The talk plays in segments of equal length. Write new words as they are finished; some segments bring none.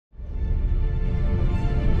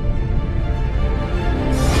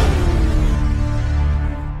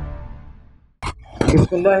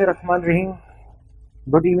Bismillahirrahmanirrahim.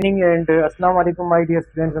 Good evening and Assalamu alaikum, my dear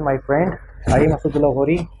students and my friend. I am Asudullah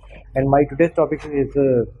Hori, and my today's topic is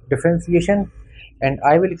differentiation, and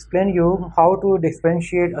I will explain you how to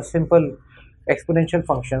differentiate a simple exponential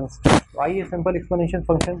functions. तो आइए simple exponential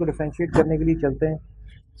function को differentiate करने के लिए चलते हैं.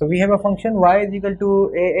 So we have a function y is equal to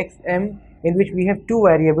axm in which we have two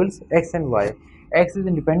variables x and y. X is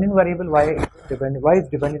independent variable, y is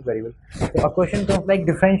dependent variable. So a question comes like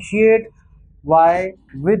differentiate y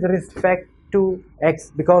with respect to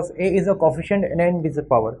x because a is a coefficient and n is a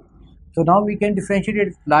power. So now we can differentiate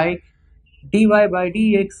it like dy by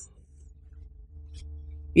dx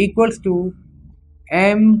equals to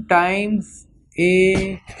m times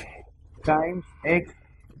a times x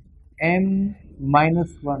m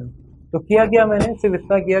minus one. तो किया गया मैंने सिर्फ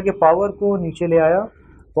इतना किया कि power को नीचे ले आया,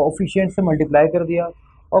 कोएफिशिएंट से मल्टीप्लाई कर दिया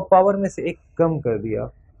और पावर में से एक कम कर दिया.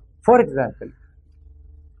 For example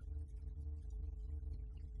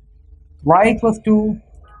y equals to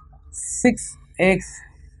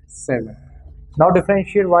 6x7. Now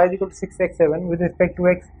differentiate y is equal to 6x7 with respect to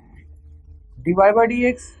x. dy by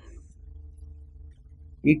dx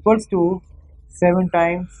equals to 7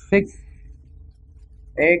 times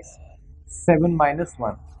 6x 7 minus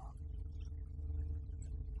 1.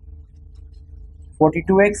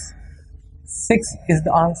 42x. 6 is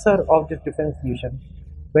the answer of this differentiation.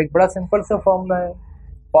 तो एक बड़ा simple सा formula है.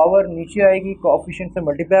 Power नीचे आएगी, coefficient से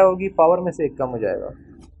multiply होगी, power में से एक कम हो जाएगा.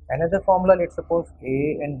 Another formula let's suppose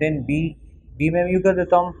a and then b. b में मैं यूँ कर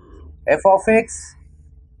देता हूँ f of x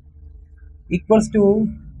equals to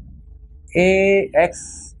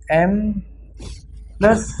axm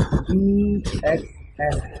plus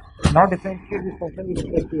bxm. Now differentiate this function with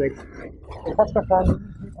respect to x. So first of all, a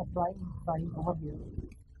prime sign over here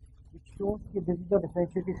which shows कि this is the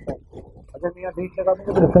differentiated sign. अगर मैं यहाँ date लगा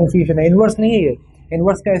दूँगा तो differentiation है, inverse नहीं है.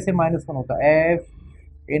 इनवर्स का ऐसे माइनस वन होता है. f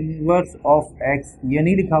इनवर्स ऑफ x ये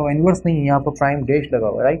नहीं लिखा हुआ, इनवर्स नहीं है, यहाँ पर प्राइम डैश लगा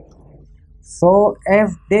हुआ है, right. So f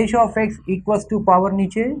dash of x equals to power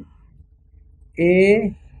नीचे a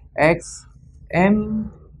x m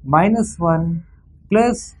minus one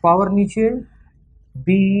plus power नीचे b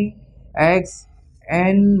x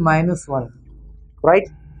n minus 1, right.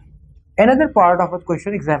 Another part of a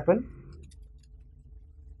question example,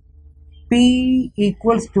 p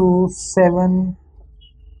equals to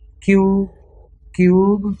 7q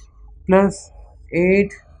cube plus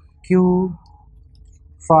 8q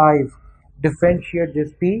 5. Differentiate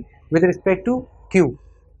this p with respect to q.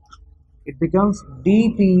 It becomes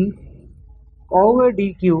dp over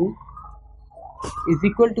dq is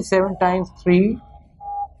equal to 7 times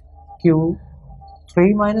 3q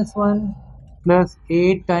 3 minus 1 plus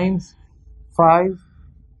 8 times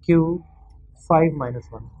 5q 5 minus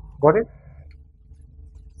 1. Got it?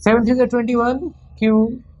 7 is 21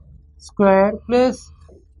 q square plus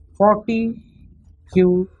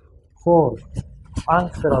 40q 4.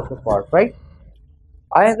 Answer of the part, right?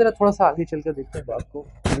 आइए जरा थोड़ा सा आगे चलकर देखते हैं बात को.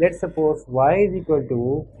 Let's suppose y is equal to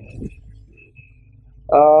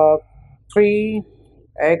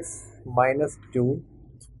 3x minus 2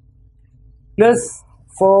 plus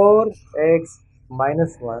 4x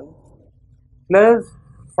minus 1 plus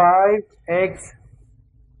 5x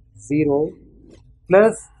 0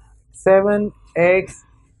 plus 7x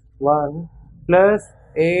 1 plus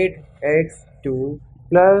 8x 2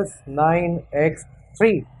 plus 9x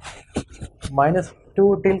 3 minus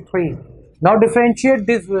 2 till 3. Now differentiate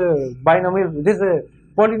this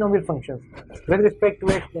polynomial functions with respect to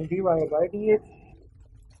x. Then dy by dx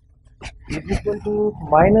is equal to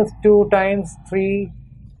minus 2 times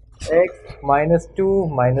 3x minus 2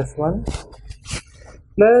 minus 1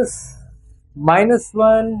 plus minus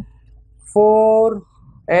 1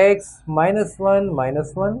 4x minus 1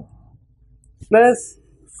 minus 1 plus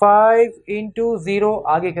 5 into 0.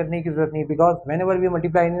 आगे करने की जरूरत नहीं because whenever we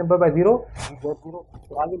multiply any number by 0 we get 0,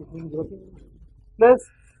 तो आगे लिखने की जरूरत नहीं. प्लस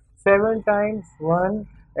 7 times 1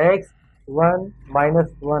 x 1 minus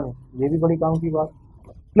 1, ये भी बड़ी काम की बात.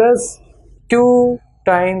 Plus 2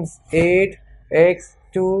 times 8 x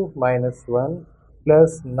 2 minus 1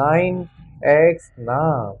 plus 9 x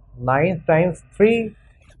 9 times 3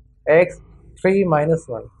 x 3 minus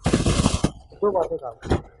 1. दो बातें काम.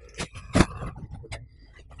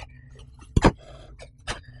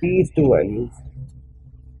 These two values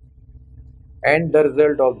and the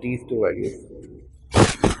result of these two values.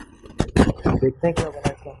 देखते हैं क्या बना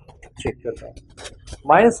इसका, चेक करते हैं.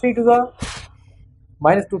 minus 3 to the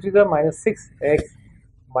minus 2 3 to the minus 6x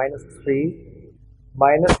minus 3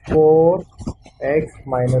 minus 4x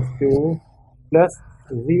minus 2 plus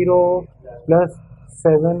 0 plus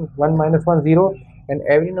 7 1 minus 1 0 and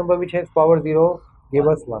every number which has power 0 give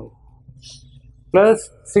us 1. plus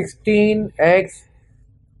 16x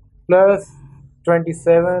plus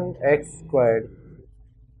 27x squared.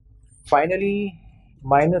 Finally,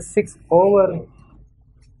 minus 6 over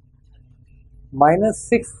minus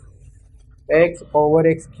 6x over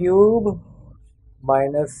x cube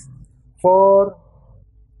minus 4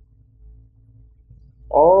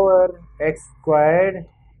 over x squared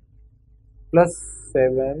plus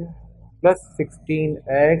 7 plus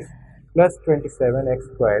 16x plus 27x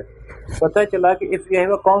squared. पता चला कि if you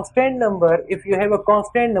have a constant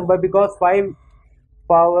number because 5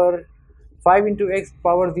 power 5 into x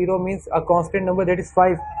power 0 means a constant number, that is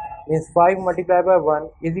 5, means 5 multiplied by 1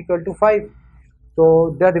 is equal to 5.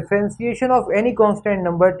 So the differentiation of any constant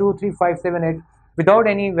number 2, 3, 5, 7, 8 without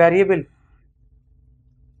any variable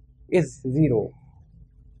is 0.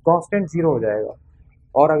 Constant 0 हो जाएगा,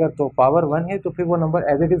 और अगर तो power 1 है तो फिर वो number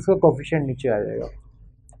as it is का कोफिशिएंट नीचे आ जाएगा.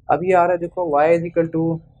 अब ये आ रहा है, देखो y is equal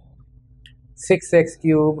to 6x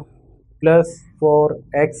cube plus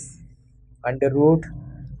 4x under root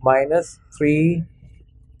minus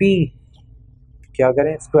 3p, क्या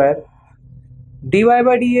करें square, dy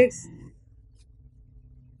by D x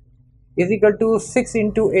is equal to 6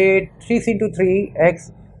 into 8 6 into 3x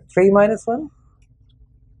 3 minus 1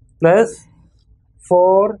 plus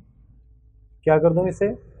 4, क्या कर दूं इसे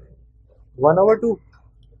 1/2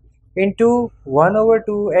 into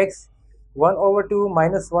 1/2x 1/2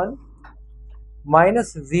 minus 1 minus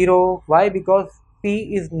 0. Why? Because p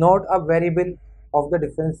is not a variable of the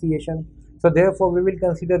differentiation, so therefore we will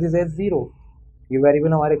consider this as 0. ये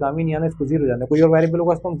variable हमारे काम ही नहीं आना, इसको 0 जाना, कोई और वेरिएबल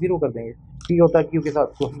होगा इसको हम 0 कर देंगे. p होता है q के साथ,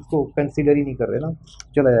 तो इसको कंसीडर ही नहीं कर रहे ना,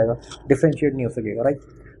 चला जाएगा, डिफरेंशिएट नहीं हो सकेगा. Right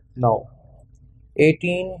now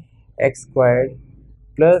 18x squared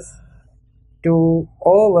plus 2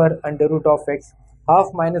 over under root of x,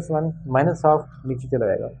 half minus 1 minus half नीचे चला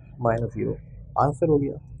जाएगा, माइनस 0. आंसर हो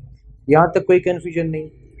गया. यहाँ तक कोई कन्फ्यूजन नहीं,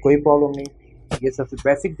 कोई प्रॉब्लम नहीं. ये सबसे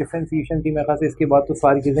बेसिक डिफरेंशिएशन थी. मेरे ख्याल से इसके बाद तो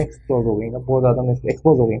सारी चीज़ें एक्सपोज हो गई ना, बहुत ज़्यादा हमने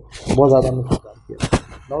एक्सपोज हो गई, बहुत ज़्यादा हमने काम किया.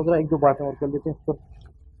 ना ज़रा एक दो बातें और कर लेते हैं इस पर,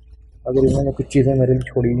 अगर इन्होंने कुछ चीज़ें मेरे लिए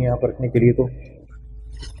छोड़ी नहीं यहाँ पर रखने के लिए तो.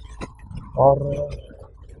 और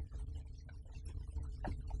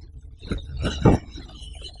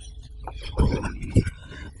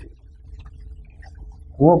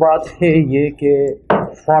वो बात है ये कि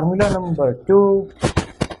formula number 2,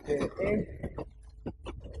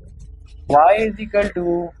 y is equal to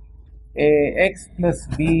ax plus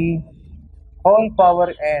b whole power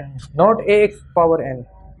n, not ax power n,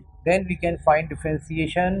 then we can find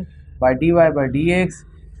differentiation by dy by dx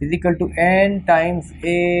is equal to n times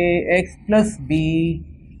ax plus b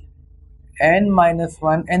n minus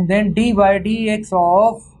 1, and then d by dx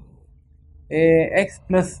of ax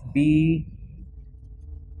plus b.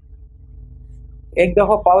 एक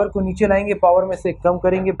दफ़ा power को नीचे लाएंगे, power में से कम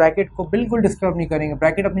करेंगे, bracket को बिल्कुल डिस्टर्ब नहीं करेंगे,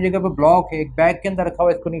 ब्रैकेट अपनी जगह पर ब्लॉक है, एक बैग के अंदर रखा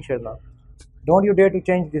हुआ है, इसको नहीं छेड़ना. Don't you dare to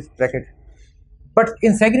change this bracket. But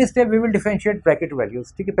in second step we will differentiate bracket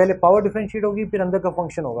values. ठीक है, पहले पावर डिफरेंशिएट होगी, फिर अंदर का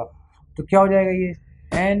फंक्शन होगा. तो क्या हो जाएगा ये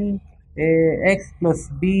N x plus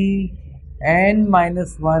B N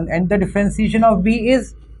minus 1, and the differentiation of B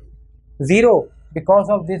is 0 because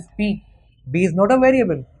of this P. B is not a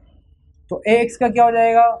variable. तो ए एक्स का क्या हो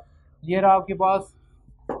जाएगा, ये रहा आपके पास,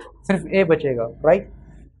 सिर्फ ए बचेगा. राइट,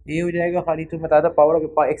 ए हो जाएगा खाली. तो बताया था पावर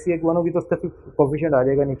एक्स की एक 1 होगी तो उसका सिर्फ कोफिशिएंट आ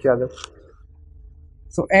जाएगा नीचे आकर.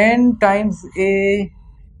 सो N times A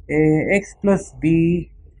x plus B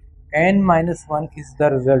N minus 1 is the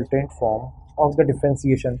resultant form of the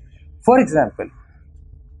differentiation. For example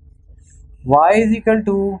y is equal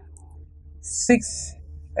to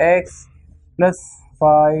 6x plus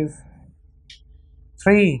 5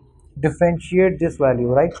 3. Differentiate this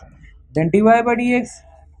value, right? Then dy by dx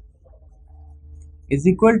is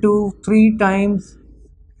equal to 3 times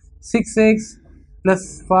 6x plus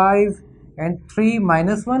 5 and 3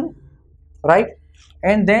 minus 1, right?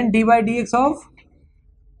 And then d by dx of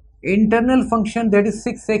internal function, that is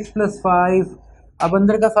 6x plus 5. अब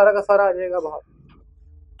अंदर का सारा आ जाएगा बाहर.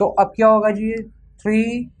 तो अब क्या होगा जी,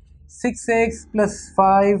 3 6x plus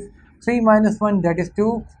 5 3 minus 1, that is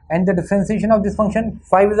 2, and the differentiation of this function,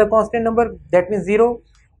 5 is a constant number, that means 0,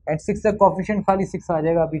 and 6 the coefficient खाली 6 आ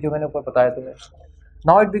जाएगा, अभी जो मैंने ऊपर बताया तुम्हें.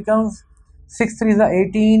 Now it becomes 6 3 is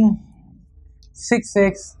 18,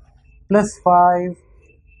 6x plus 5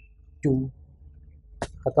 2.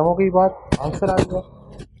 खत्म हो गई बात, आंसर आ गया.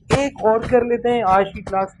 एक और कर लेते हैं आज की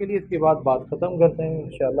क्लास के लिए, इसके बाद बात ख़त्म करते हैं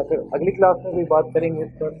इंशाल्लाह. फिर अगली क्लास में कोई बात करेंगे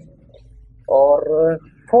इस पर. और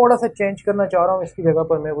थोड़ा सा चेंज करना चाह रहा हूँ इसकी जगह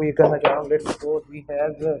पर, मैं वो ये करना चाह रहा हूँ. Let's suppose we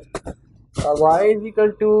have y is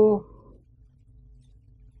equal to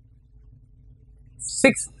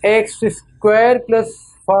 6x square plus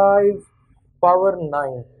 5 power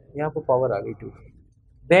 9, यहाँ पर पावर आ गई 2,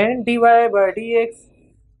 then dy by dx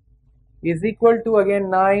is equal to again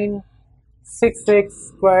 9 6x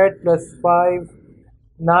squared plus 5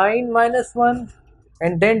 9 minus 1,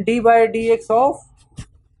 and then d by dx of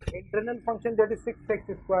internal function, that is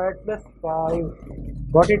 6x squared plus 5.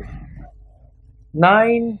 Got it?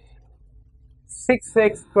 9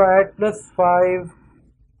 6x squared plus 5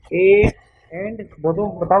 8, and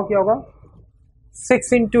बताओ क्या होगा?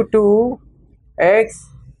 6 into 2 x,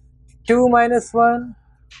 2 minus 1,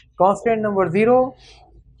 constant number 0,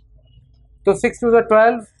 तो 6 to the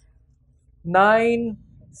 12, 9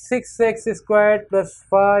 6x squared plus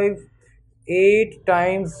 5 8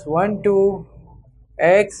 times 1 2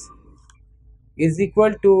 x is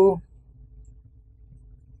equal to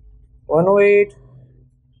 108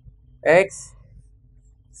 x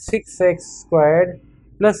 6x squared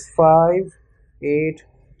plus 5 8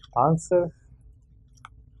 answer.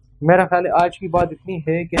 मेरा ख्याल है आज की बात इतनी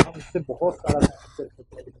है कि हम इससे बहुत सारा कर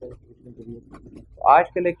सकते हैं differentiation के लिए। तो आज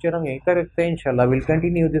का लेक्चर हम यहीं तक रखते हैं। इंशाल्लाह will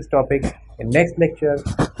continue this topic in next lecture.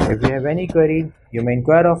 If you have any query you may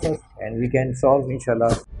inquire of us and we can solve इंशाल्लाह।